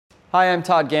Hi, I'm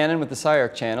Todd Gannon with the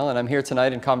SCI-Arc Channel, and I'm here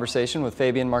tonight in conversation with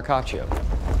Fabian Marcaccio.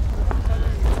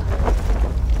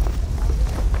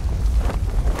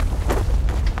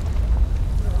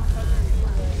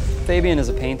 Fabian is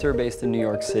a painter based in New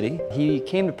York City. He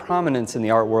came to prominence in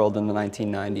the art world in the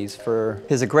 1990s for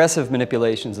his aggressive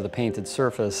manipulations of the painted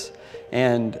surface,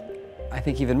 and I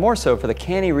think even more so for the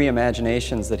canny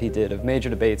reimaginations that he did of major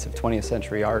debates of 20th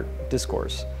century art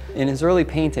discourse. In his early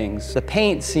paintings, the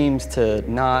paint seems to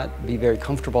not be very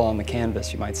comfortable on the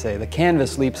canvas, you might say. The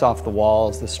canvas leaps off the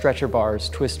walls, the stretcher bars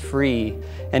twist free,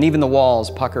 and even the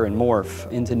walls pucker and morph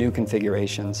into new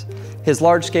configurations. His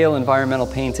large-scale environmental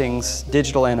paintings,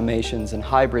 digital animations, and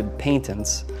hybrid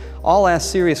paintings all ask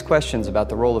serious questions about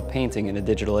the role of painting in a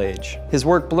digital age. His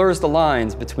work blurs the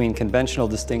lines between conventional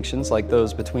distinctions like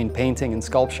those between painting and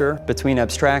sculpture, between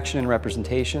abstraction and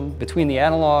representation, between the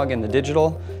analog and the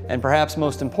digital, and perhaps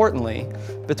most importantly,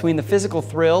 between the physical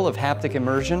thrill of haptic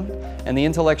immersion and the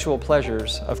intellectual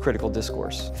pleasures of critical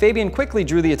discourse. Fabian quickly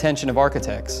drew the attention of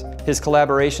architects. His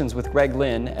collaborations with Greg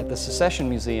Lynn at the Secession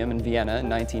Museum in Vienna in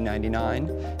 1999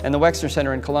 and the Wexner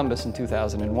Center in Columbus in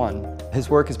 2001. His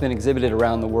work has been exhibited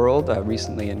around the world,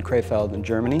 recently in Krefeld in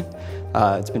Germany.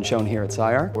 It's been shown here at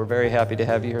SCI-Arc. We're very happy to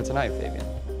have you here tonight, Fabian.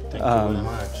 Thank you very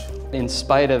much. In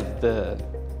spite of the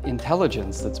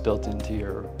intelligence that's built into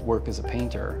your work as a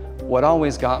painter, what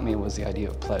always got me was the idea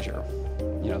of pleasure.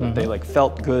 You know, that they like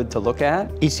felt good to look at.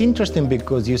 It's interesting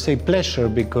because you say pleasure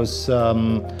because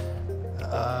one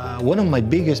of my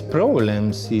biggest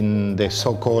problems in the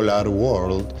so-called art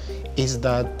world is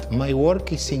that my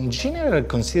work is in general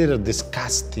considered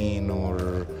disgusting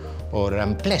or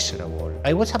unpleasurable.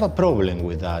 I always have a problem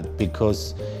with that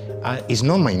because it's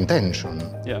not my intention.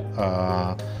 Yeah.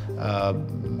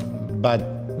 But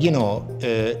you know,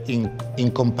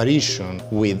 in comparison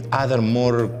with other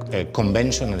more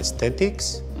conventional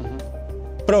aesthetics,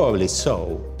 probably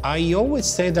so. I always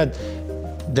say that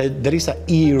there is an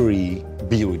eerie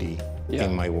beauty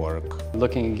in my work.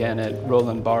 Looking again at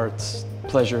Roland Barthes'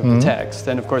 pleasure of the text,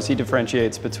 and of course he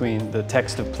differentiates between the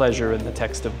text of pleasure and the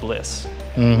text of bliss,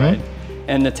 right?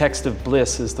 And the text of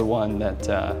bliss is the one that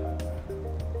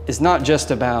is not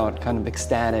just about kind of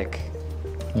ecstatic,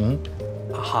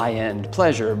 high-end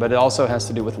pleasure, but it also has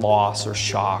to do with loss or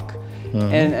shock.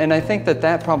 And I think that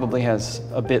that probably has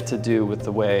a bit to do with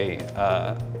the way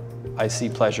I see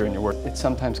pleasure in your work. It's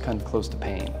sometimes kind of close to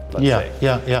pain, let's say.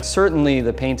 Yeah. Certainly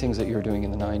the paintings that you were doing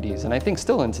in the 90s, and I think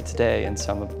still into today in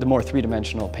some of the more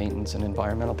three-dimensional paintings and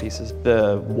environmental pieces,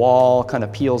 the wall kind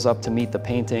of peels up to meet the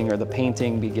painting, or the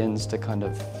painting begins to kind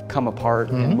of come apart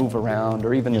and move around,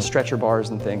 or even the stretcher bars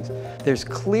and things. There's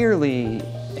clearly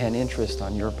an interest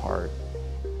on your part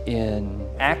in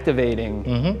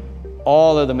activating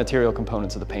all of the material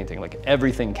components of the painting, like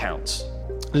everything counts.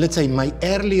 Let's say my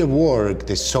earlier work,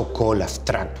 the so-called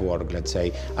abstract work, let's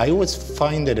say, I always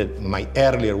find that my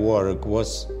earlier work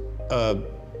was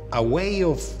a way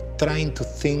of trying to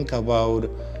think about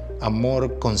a more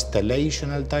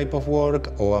constellational type of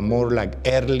work or a more like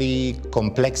early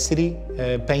complexity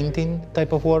painting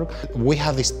type of work. We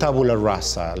have this tabula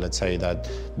rasa, let's say, that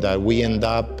we end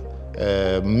up,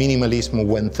 minimalism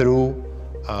went through,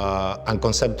 and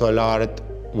conceptual art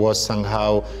was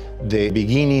somehow the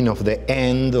beginning of the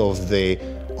end of the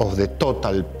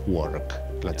total work,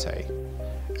 let's say.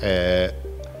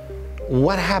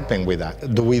 What happened with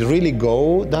that? Do we really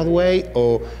go that way,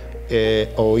 or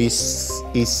is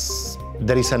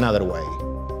there is another way?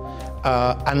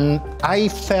 And I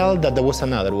felt that there was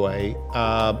another way.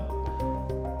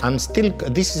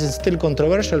 This is still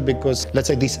controversial because, let's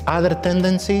say, these other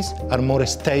tendencies are more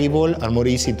stable, are more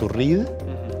easy to read.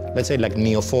 Let's say like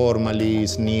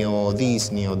neo-formalist, neo-this,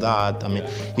 neo-that. I mean,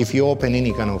 if you open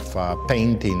any kind of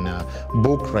painting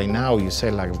book right now, you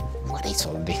say like, what is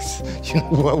all this? You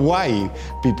know, why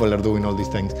people are doing all these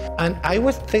things? And I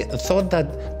always thought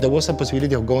that there was a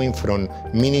possibility of going from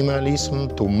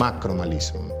minimalism to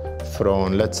macromalism,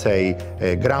 from, let's say,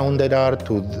 grounded art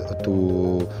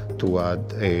to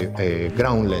a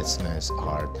groundlessness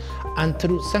art, and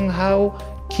to somehow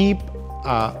keep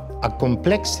a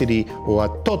complexity or a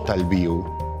total view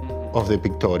of the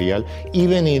pictorial,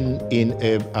 even in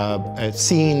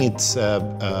seeing its,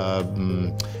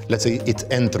 let's say, its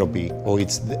entropy or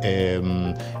its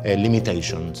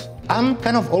limitations. I'm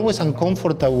kind of always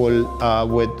uncomfortable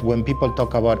with when people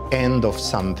talk about end of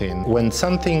something. When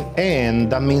something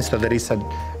ends, that means that there is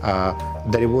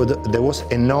there was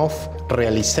enough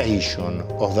realization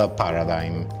of that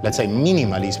paradigm. Let's say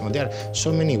minimalism. There are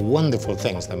so many wonderful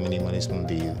things that minimalism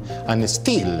did, and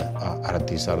still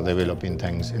artists are developing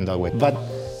things in that way. But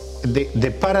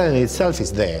the paradigm itself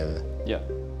is dead. Yeah.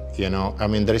 You know, I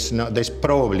mean, there's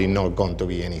probably not going to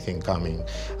be anything coming,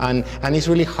 and it's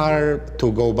really hard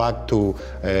to go back to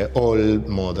old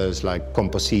models like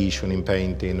composition in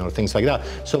painting or things like that.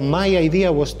 So my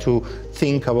idea was to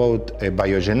think about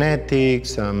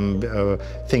biogenetics and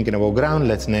thinking about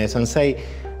groundlessness and say,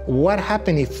 what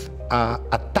happens if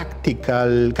a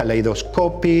tactical,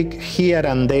 kaleidoscopic, here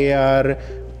and there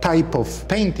type of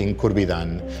painting could be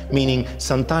done? Meaning,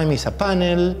 sometimes it's a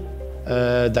panel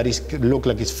that look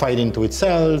like it's fighting to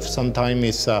itself.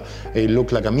 Sometimes it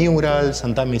look like a mural.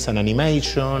 Sometimes it's an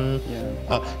animation.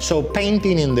 Yeah. So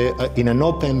painting in an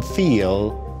open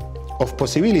field of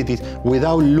possibilities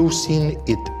without losing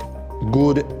its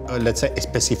good, let's say,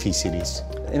 specificities.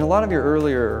 In a lot of your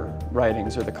earlier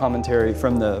writings, or the commentary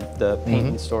from the Paint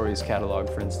and Stories catalog,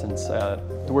 for instance, the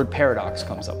word paradox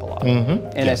comes up a lot.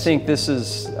 And yes. I think this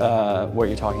is what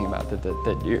you're talking about,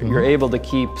 that you're able to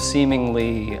keep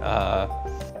seemingly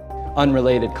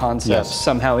unrelated concepts yes.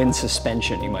 somehow in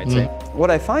suspension, you might say. What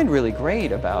I find really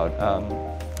great about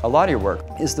a lot of your work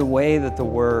is the way that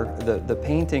the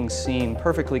paintings seem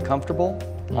perfectly comfortable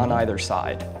on either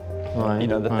side. Right, you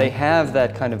know, that they have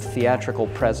that kind of theatrical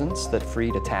presence, that free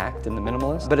to tact in the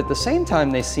minimalist, but at the same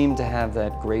time they seem to have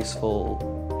that graceful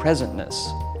presentness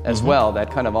as well, that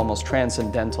kind of almost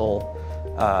transcendental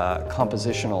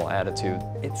compositional attitude.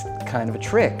 It's kind of a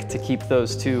trick to keep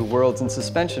those two worlds in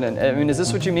suspension. And I mean, is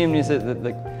this what you mean when you say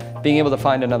that being able to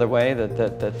find another way,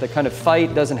 that the kind of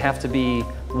fight doesn't have to be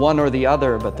one or the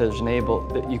other, but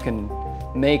that you can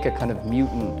make a kind of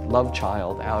mutant love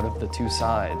child out of the two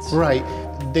sides? Right.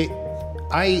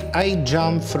 I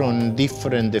jump from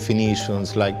different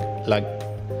definitions,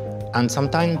 and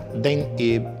sometimes then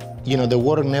you know, the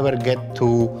work never get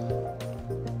to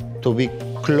be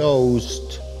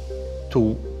closed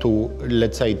to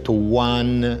let's say to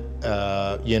one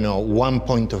you know, one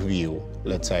point of view.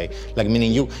 Let's say, like,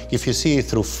 meaning if you see it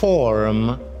through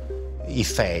form, it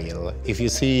fails. If you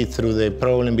see it through the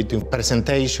problem between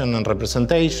presentation and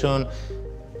representation,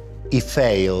 it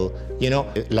fails. You know,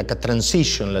 like a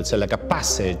transition, let's say, like a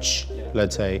passage,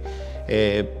 let's say,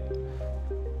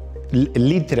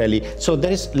 literally. So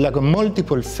there is like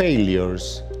multiple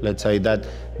failures, let's say, and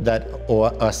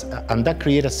that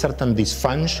creates a certain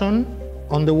dysfunction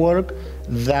on the work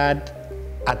that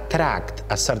attract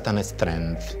a certain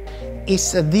strength.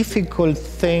 It's a difficult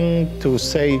thing to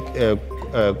say,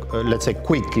 let's say,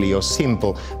 quickly or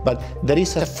simple, but there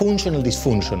is a functional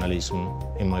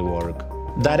dysfunctionalism in my work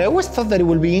that I always thought that it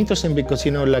would be interesting, because,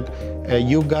 you know, like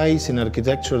you guys in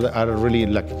architecture are really,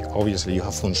 like, obviously you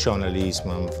have functionalism,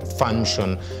 and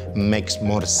function makes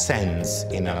more sense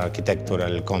in an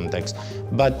architectural context.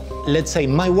 But let's say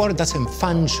my work doesn't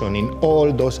function in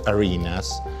all those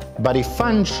arenas, but it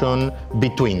functions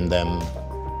between them.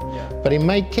 Yeah. But in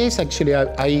my case, actually,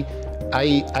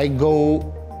 I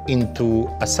go into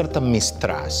a certain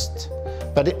mistrust.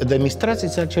 But the mistrust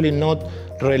is actually not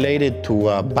related to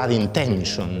a bad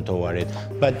intention toward it,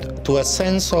 but to a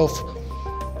sense of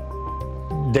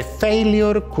the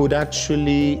failure could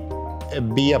actually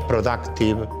be a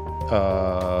productive,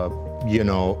 you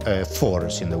know,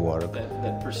 force in the work.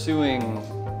 That pursuing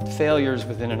failures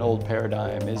within an old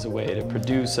paradigm is a way to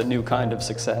produce a new kind of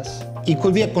success. It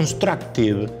could be a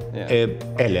constructive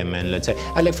element, let's say.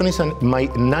 Like, for instance, my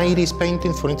 90s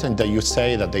paintings, for instance, that you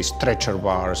say that they stretcher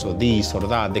bars or this or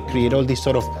that, they create all this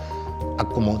sort of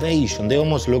accommodation. They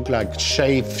almost look like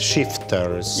shape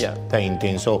shifters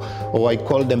paintings, or I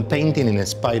call them painting in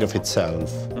spite of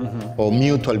itself, or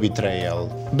mutual betrayal.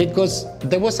 Because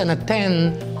there was an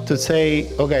attempt to say,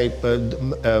 okay,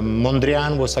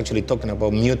 Mondrian was actually talking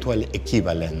about mutual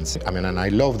equivalence. I mean, and I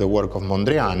love the work of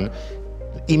Mondrian.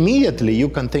 Immediately you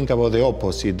can think about the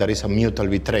opposite, there is a mutual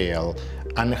betrayal,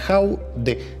 and how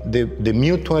the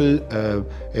mutual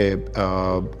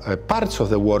parts of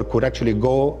the work could actually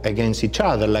go against each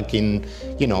other, like in,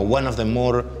 you know, one of the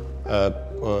more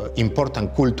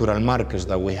important cultural markers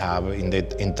that we have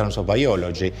in terms of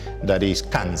biology, that is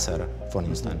cancer, for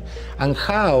instance. And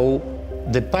how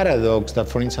the paradox that,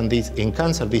 for instance, in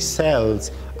cancer, these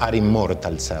cells are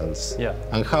immortal cells. Yeah.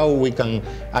 And how we can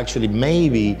actually,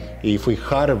 maybe, if we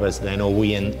harvest them or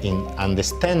we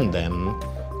understand them,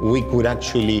 we could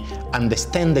actually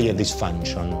understand their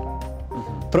dysfunction.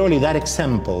 Probably that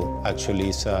example actually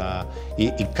is,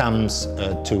 it comes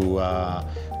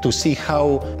to see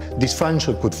how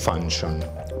dysfunction could function.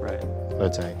 Right.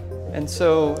 Let's say. And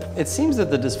so it seems that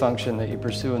the dysfunction that you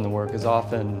pursue in the work is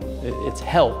often, it's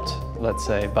helped, let's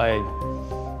say, by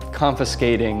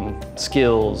confiscating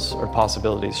skills or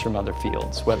possibilities from other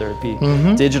fields, whether it be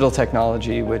digital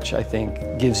technology, which I think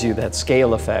gives you that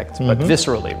scale effect, but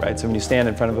viscerally, right? So when you stand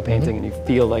in front of a painting and you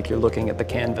feel like you're looking at the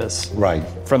canvas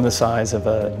from the size of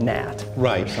a gnat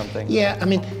or something. Yeah, I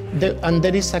mean, and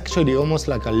there is actually almost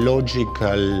like a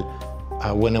logical,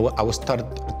 when I was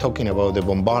talking about the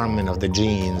bombardment of the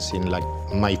genes in like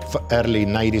my early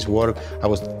 90s work, I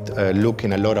was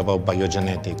looking a lot about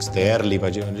biogenetics, the early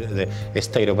the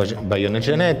state of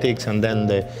biogenetics, and then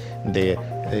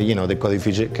the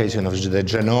codification of the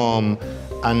genome,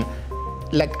 and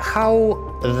like how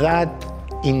that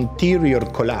interior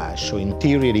collage or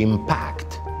interior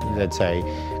impact, let's say,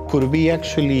 could be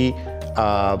actually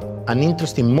an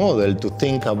interesting model to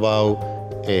think about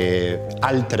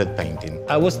altered painting.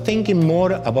 I was thinking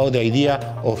more about the idea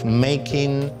of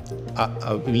making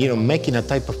a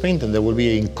type of painting that will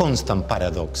be in constant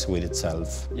paradox with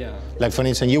itself. Yeah. Like, for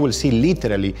instance, you will see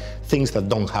literally things that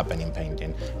don't happen in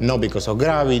painting. Not because of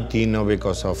gravity, not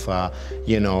because of,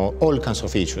 all kinds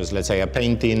of issues. Let's say a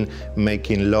painting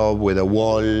making love with a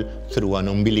wall through an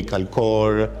umbilical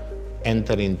cord,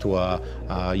 enter into a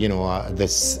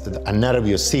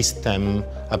nervous system,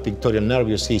 a pictorial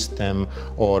nervous system,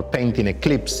 or painting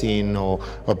eclipsing, or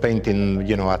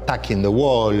painting, attacking the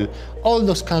wall. All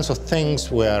those kinds of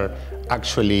things were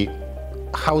actually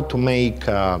how to make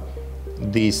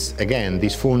this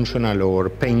functional or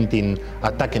painting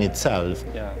attacking itself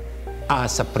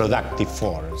as a productive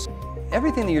force.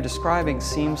 Everything that you're describing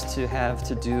seems to have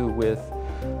to do with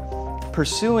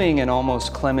pursuing an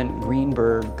almost Clement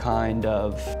Greenberg kind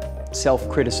of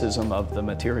self-criticism of the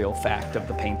material fact of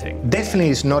the painting. Definitely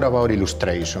it's not about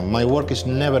illustration. My work is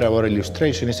never about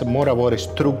illustration. It's more about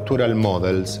structural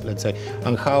models, let's say,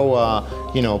 and how,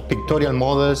 pictorial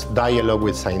models dialogue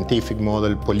with scientific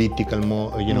model, political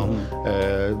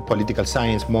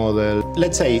science model.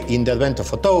 Let's say in the advent of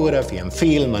photography and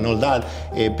film and all that,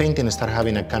 painting started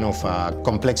having a kind of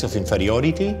complex of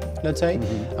inferiority, let's say,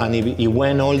 and it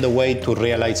went all the way to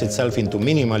realize itself into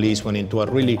minimalism, into a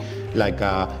really like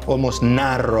almost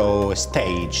narrow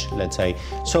stage, let's say.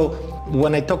 So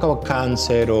when I talk about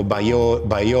cancer or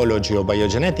biology or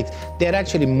biogenetics, they're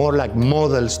actually more like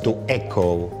models to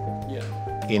echo,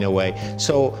 in a way.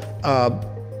 So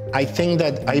I think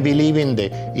that I believe in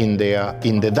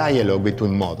the dialogue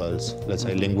between models, let's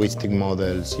say linguistic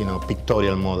models,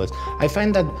 pictorial models. I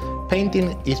find that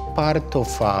painting is part of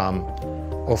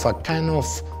a kind of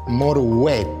more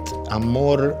wet and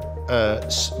more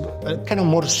kind of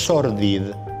more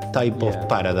sordid type of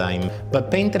paradigm.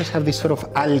 But painters have this sort of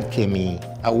alchemy,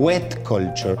 a wet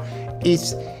culture.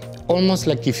 It's almost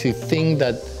like if you think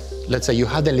that, let's say you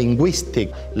have the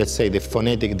linguistic, let's say the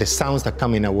phonetic, the sounds that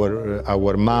come in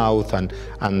our mouth and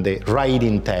the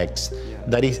writing text,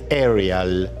 that is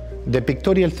aerial. The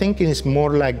pictorial thinking is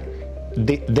more like,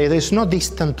 there is no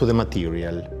distance to the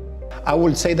material. I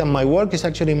would say that my work is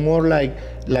actually more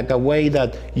like a way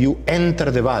that you enter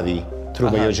the body through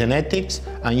biogenetics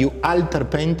and you alter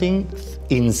painting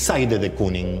inside the de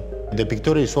Kooning. The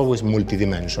pictorial is always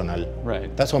multidimensional.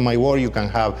 Right. That's why my work, you can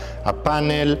have a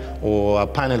panel, or a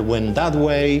panel went that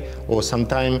way, or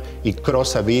sometimes it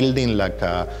crossed a building like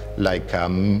a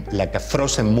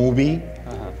frozen movie,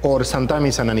 or sometimes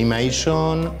it's an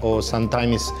animation, or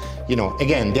sometimes it's,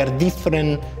 again, there are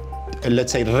different,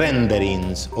 let's say,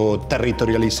 renderings or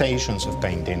territorializations of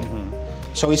painting.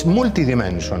 So it's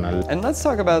multidimensional. And let's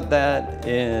talk about that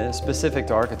specific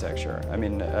to architecture. I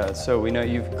mean, so we know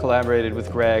you've collaborated with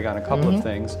Greg on a couple of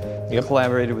things. You've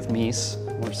collaborated with Mies.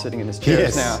 We're sitting in his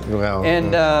chairs now. Well,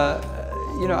 and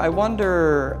I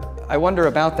wonder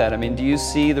about that. I mean, do you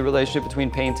see the relationship between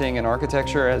painting and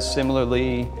architecture as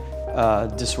similarly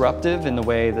disruptive in the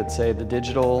way that, say, the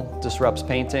digital disrupts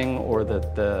painting, or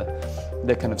that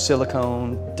the kind of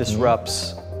silicone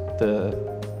disrupts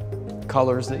the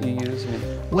colors that you use?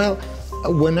 Well,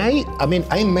 when I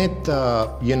met,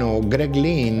 Greg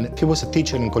Lynn. He was a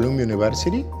teacher in Columbia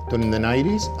University during the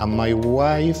 90s, and my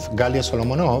wife, Galia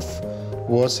Solomonov,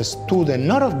 was a student,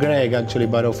 not of Greg actually,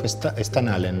 but of Stan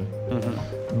Allen.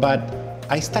 But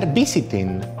I started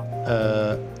visiting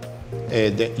the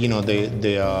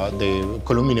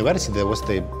Columbia University. That was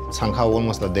somehow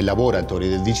almost the laboratory,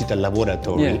 the digital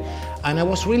laboratory. And I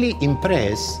was really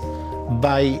impressed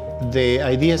by the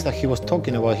ideas that he was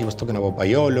talking about. He was talking about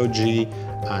biology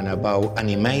and about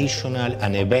animational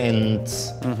and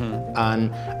events. And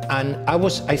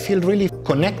I feel really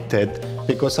connected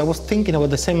because I was thinking about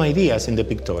the same ideas in the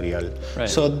pictorial. Right.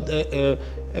 So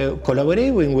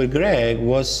collaborating with Greg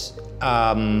was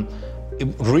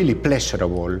really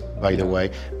pleasurable, by the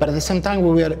way. But at the same time,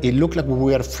 it looked like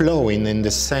we were flowing in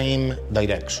the same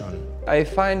direction. I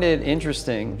find it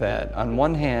interesting that on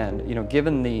one hand,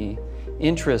 given the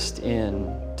interest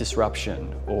in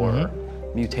disruption or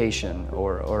mutation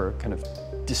or kind of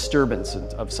disturbance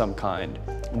of some kind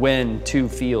when two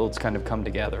fields kind of come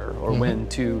together or when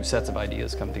two sets of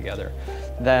ideas come together,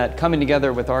 that coming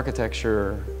together with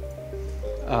architecture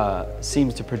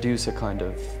seems to produce a kind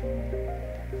of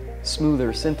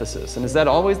smoother synthesis. And is that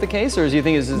always the case, or do you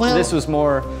think this was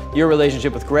more your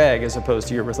relationship with Greg as opposed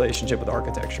to your relationship with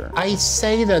architecture? I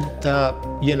say that,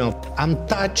 I'm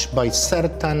touched by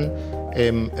certain,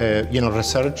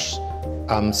 research,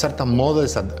 certain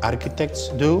models that architects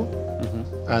do,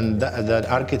 and that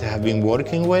architects have been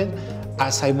working with,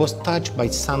 as I was touched by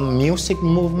some music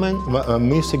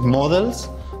music models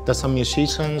that some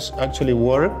musicians actually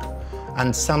work,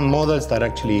 and some models that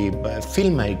actually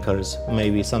filmmakers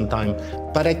maybe sometimes.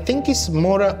 But I think it's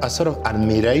more a sort of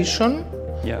admiration,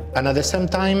 and at the same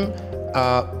time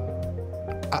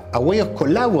a way of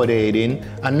collaborating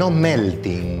and not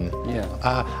melting.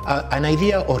 An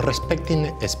idea of respecting,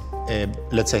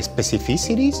 let's say,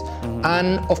 specificities,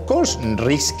 and of course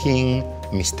risking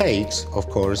mistakes, of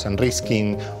course, and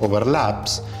risking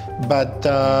overlaps. But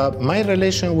my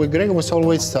relation with Greg was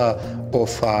always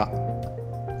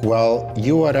well,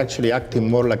 you are actually acting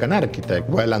more like an architect.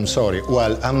 Well, I'm sorry.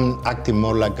 Well, I'm acting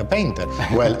more like a painter.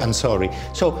 Well, I'm sorry.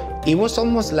 So it was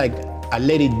almost like a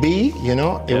let it be,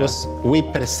 It was, we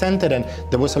presented, and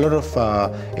there was a lot of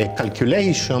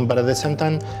calculation, but at the same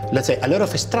time, let's say, a lot of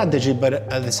strategy, but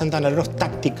at the same time, a lot of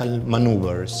tactical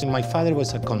maneuvers. My father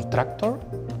was a contractor.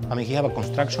 I mean, he had a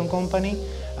construction company,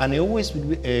 and I always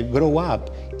grew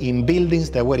up in buildings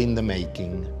that were in the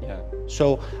making.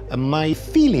 So my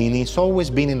feeling is always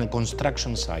been in a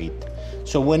construction site.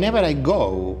 So whenever I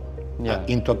go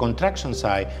into a construction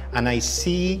site and I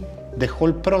see the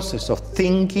whole process of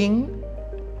thinking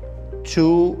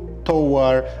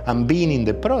toward and being in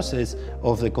the process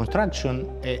of the construction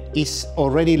is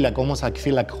already like almost like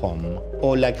feel like home,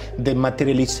 or like the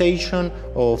materialization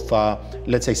of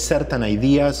let's say certain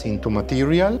ideas into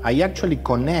material. I actually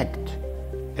connect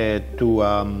to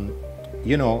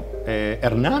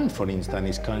Hernan, for instance,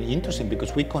 is kind of interesting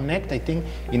because we connect, I think,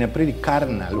 in a pretty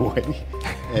carnal way.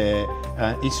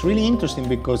 It's really interesting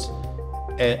because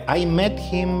I met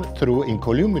him in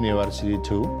Columbia University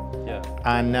too,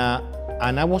 and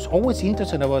I was always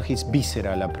interested about his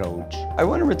visceral approach. I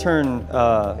want to return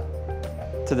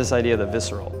to this idea of the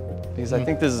visceral, because I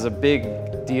think this is a big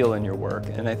deal in your work,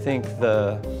 and I think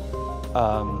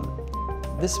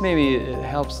this maybe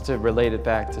helps to relate it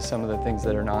back to some of the things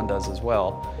that Hernan does as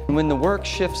well. When the work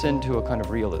shifts into a kind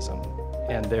of realism,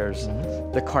 and there's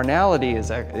the carnality is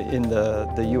in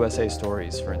the USA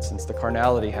stories, for instance, the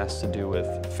carnality has to do with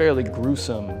fairly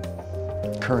gruesome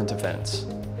current events.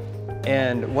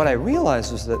 And what I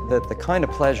realized was that the kind of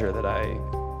pleasure that I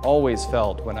always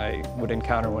felt when I would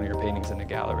encounter one of your paintings in a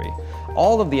gallery,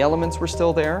 all of the elements were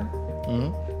still there.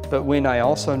 But when I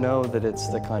also know that it's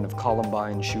the kind of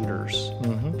Columbine shooters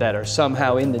that are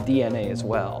somehow in the DNA as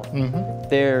well,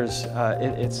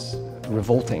 it's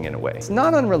revolting in a way. It's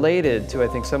not unrelated to, I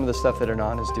think, some of the stuff that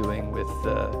Hernan is doing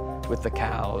with the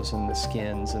cows and the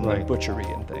skins and the butchery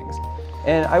and things.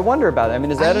 And I wonder about it. I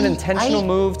mean, is that an intentional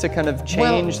move to kind of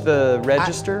change the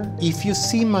register? If you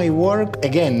see my work,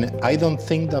 again, I don't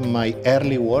think that my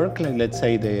early work, like let's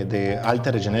say the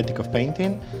alter genetic of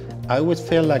painting, I always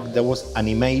felt like there was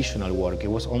animational work. It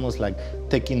was almost like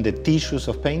taking the tissues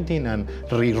of painting and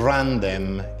rerun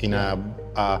them in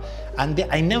and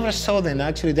I never saw them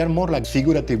actually. They're more like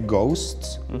figurative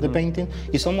ghosts, the painting.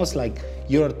 It's almost like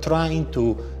you're trying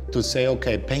to say,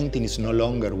 okay, painting is no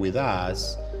longer with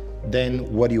us.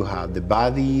 Then what do you have? The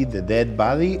body, the dead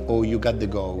body, or you got the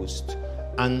ghost?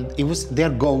 And they're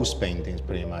ghost paintings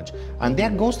pretty much. And they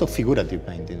are ghosts of figurative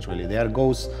paintings, really. They are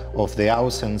ghosts of the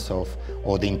absence of,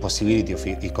 or the impossibility of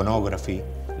iconography,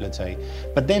 let's say.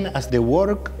 But then as the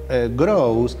work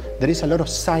grows, there is a lot of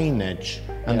signage,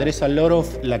 and there is a lot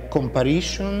of like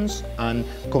comparisons and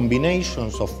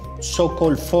combinations of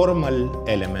so-called formal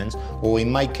elements, or in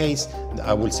my case,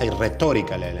 I would say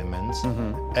rhetorical elements,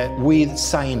 with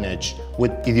signage,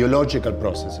 with ideological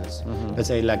processes. Let's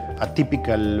say like a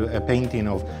typical painting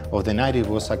of the 90s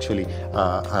was actually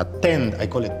a tent, I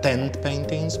call it tent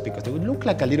paintings, because they would look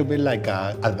like a little bit like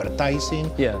advertising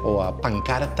or a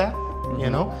pancarta, you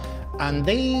know? And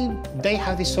they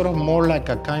have this sort of more like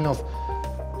a kind of,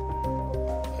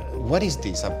 what is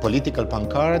this, a political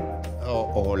pancart?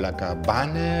 Or like a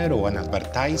banner or an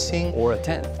advertising. Or a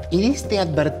tent. It is the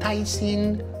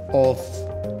advertising of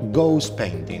ghost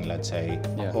painting, let's say,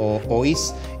 Yeah. or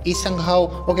is somehow,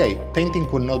 okay, painting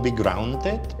could not be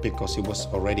grounded because it was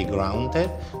already grounded,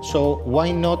 so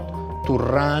why not to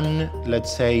run,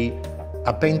 let's say,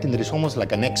 a painting that is almost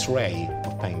like an X-ray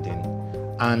of painting.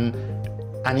 And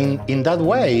in that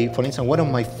way, for instance, one of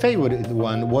my favorite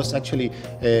one was actually,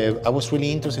 I was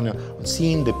really interested in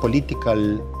seeing the political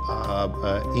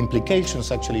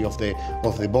implications actually of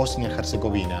the Bosnia and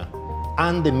Herzegovina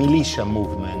and the militia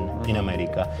movement in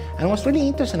America. And I was really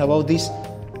interested about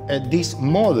this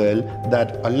model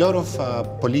that a lot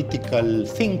of political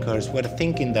thinkers were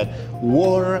thinking that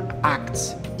war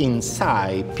acts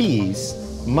inside peace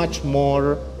much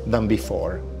more than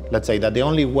before. Let's say that the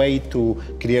only way to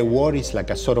create war is like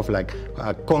a sort of like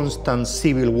a constant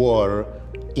civil war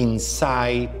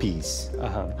inside peace.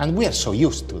 And we are so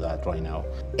used to that right now.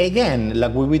 Again,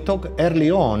 like when we talked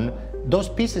early on, those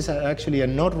pieces are actually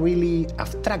not really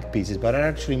abstract pieces, but are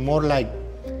actually more like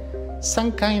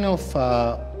some kind of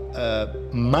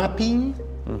mapping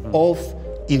of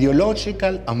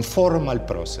ideological and formal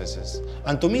processes.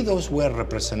 And to me, those were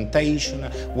representation,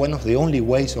 one of the only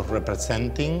ways of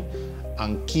representing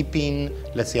and keeping,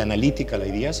 let's say, analytical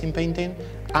ideas in painting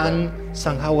and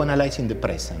somehow analyzing the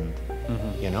present,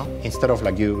 you know, instead of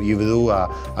like you do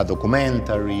a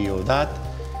documentary or that.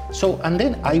 So, and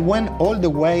then I went all the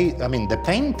way, I mean, the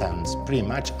paintings pretty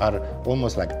much are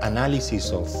almost like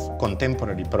analysis of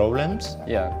contemporary problems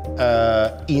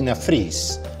in a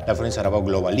frieze. Like for instance, about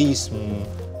globalism,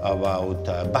 about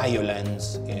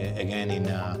violence, again,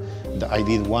 I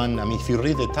did one, I mean, if you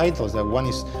read the titles, that one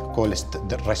is called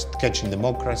Sketching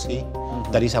Democracy,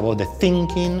 that is about the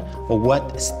thinking of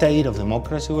what state of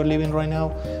democracy we're living right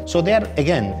now. So they are,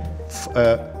 again,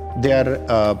 they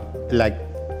are like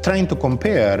trying to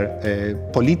compare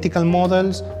political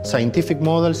models, scientific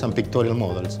models, and pictorial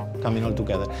models coming all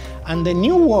together. And the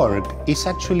new work is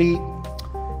actually,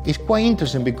 it's quite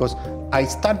interesting because I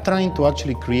start trying to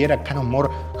actually create a kind of more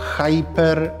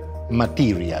hyper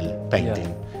material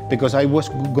painting. Because I was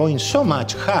going so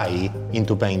much high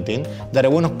into painting that I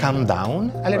want to come down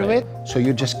a little bit, so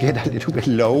you just get a little bit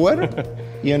lower,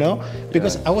 you know?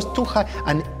 Because I was too high,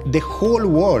 and the whole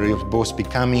world was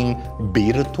becoming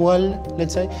virtual,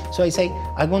 let's say. So I say,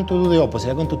 I'm going to do the opposite.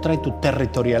 I'm going to try to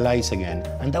territorialize again.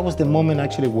 And that was the moment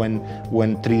actually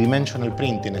when three-dimensional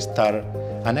printing started.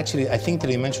 And actually, I think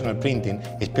three-dimensional printing,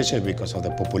 especially because of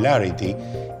the popularity,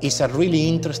 is a really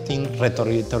interesting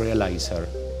territorializer.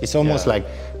 It's almost like,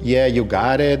 yeah, you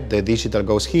got it, the digital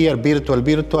goes here, virtual,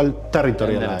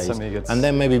 territorialized. And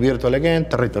then maybe virtual again,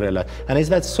 territorialized. And it's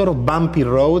that sort of bumpy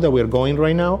road that we're going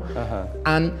right now.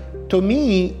 And to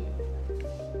me,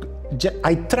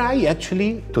 I try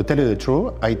actually, to tell you the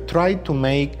truth, I try to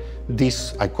make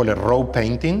this, I call it raw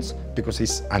paintings, because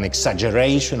it's an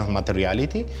exaggeration of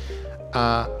materiality.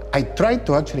 I tried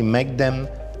to actually make them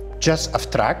just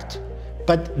abstract,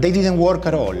 but they didn't work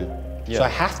at all. So I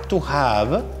have to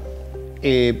have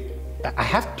I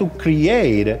have to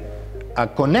create a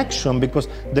connection, because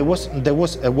there was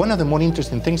one of the more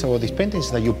interesting things about these paintings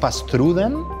is that you pass through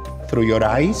them, through your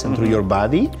eyes and through your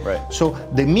body. So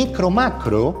the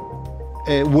micro-macro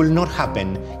will not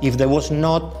happen if there was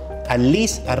not at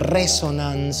least a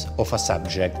resonance of a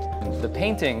subject. The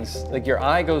paintings, like your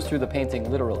eye goes through the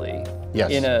painting literally.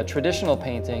 In a traditional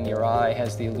painting, your eye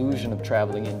has the illusion of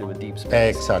traveling into a deep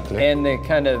space. Exactly. And the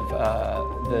kind of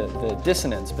the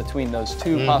dissonance between those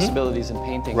two possibilities in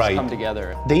paintings come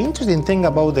together. The interesting thing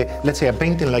about let's say a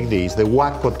painting like this, the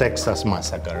Waco, Texas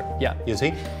massacre. You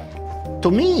see, to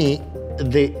me,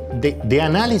 the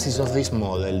analysis of this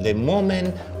model, the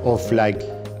moment of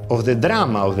the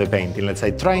drama of the painting, let's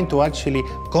say, trying to actually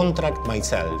contract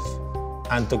myself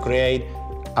and to create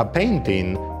a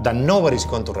painting that nobody's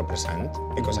going to represent,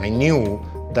 because I knew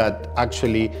that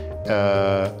actually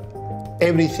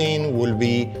everything will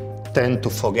tend to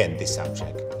forget the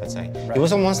subject, let's say. It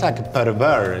was almost like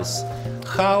perverse.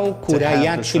 How could I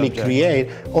actually create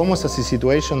almost as a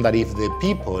situation that if the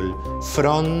people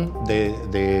from the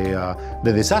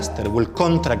disaster will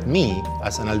contract me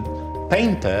as an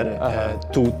painter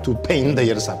to paint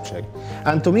their subject.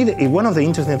 And to me, one of the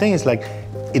interesting things is like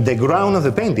the ground of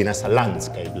the painting as a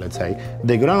landscape, let's say.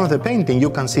 The ground of the painting you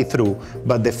can see through,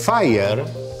 but the fire,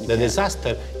 the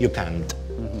disaster, you can't.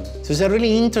 So it's a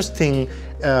really interesting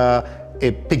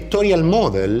a pictorial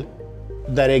model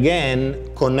that again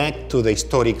connect to the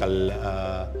historical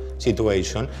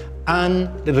situation and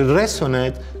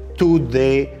resonate to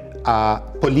the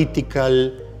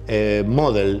political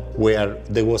model, where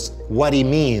there was what it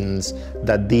means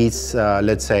that these,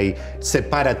 let's say,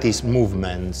 separatist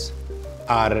movements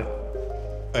are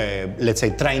let's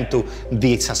say, trying to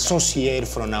disassociate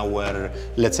from our,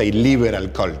 let's say, liberal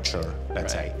culture,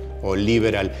 let's say, or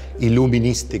liberal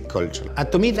illuministic culture.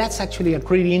 And to me, that's actually a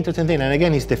pretty interesting thing. And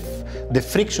again, it's the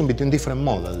friction between different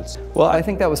models. Well, I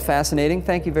think that was fascinating.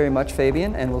 Thank you very much,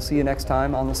 Fabian, and we'll see you next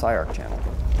time on the SCI-Arc Channel.